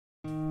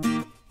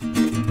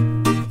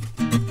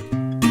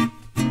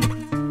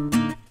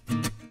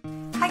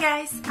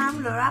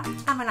I'm Laura,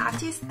 I'm an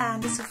artist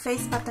and a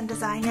surface pattern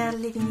designer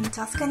living in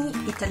Tuscany,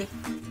 Italy.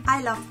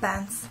 I love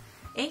pens.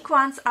 Ink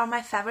ones are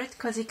my favorite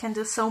because you can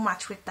do so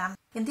much with them.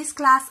 In this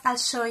class I'll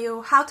show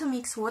you how to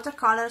mix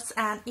watercolors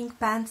and ink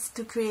pens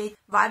to create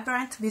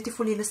vibrant,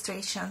 beautiful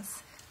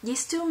illustrations.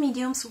 These two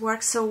mediums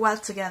work so well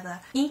together.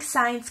 Ink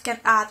signs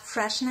can add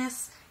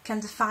freshness,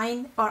 can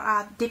define or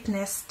add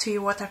deepness to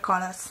your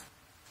watercolors.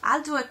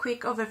 I'll do a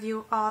quick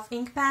overview of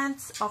ink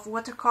pens, of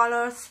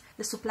watercolors,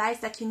 the supplies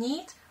that you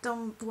need.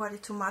 Don't worry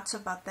too much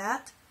about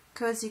that,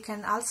 because you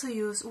can also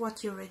use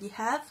what you already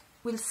have.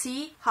 We'll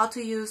see how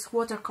to use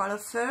watercolor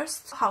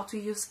first, how to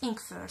use ink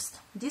first.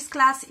 This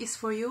class is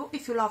for you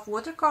if you love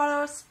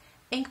watercolors,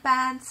 ink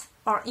pens,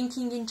 or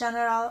inking in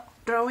general,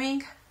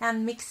 drawing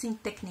and mixing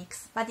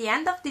techniques. By the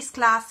end of this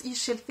class you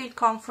should feel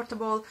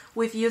comfortable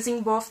with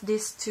using both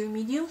these two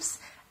mediums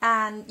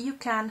and you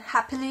can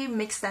happily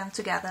mix them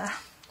together.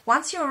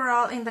 Once you're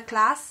all in the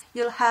class,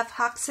 you'll have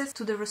access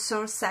to the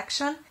resource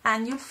section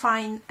and you'll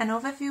find an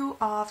overview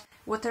of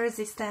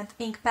water-resistant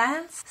ink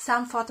pens,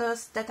 some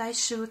photos that I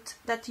shoot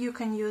that you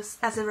can use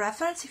as a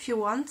reference if you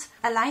want,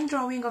 a line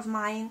drawing of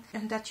mine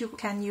and that you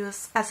can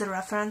use as a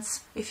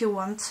reference if you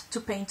want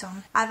to paint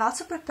on. I've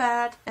also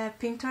prepared a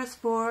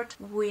Pinterest board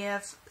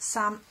with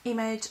some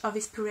image of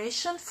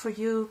inspiration for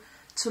you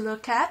to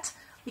look at.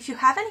 If you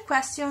have any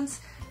questions,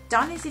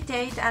 don't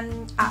hesitate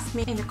and ask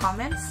me in the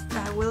comments.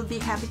 I will be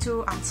happy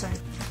to answer.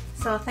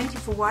 So thank you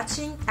for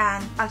watching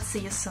and I'll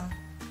see you soon.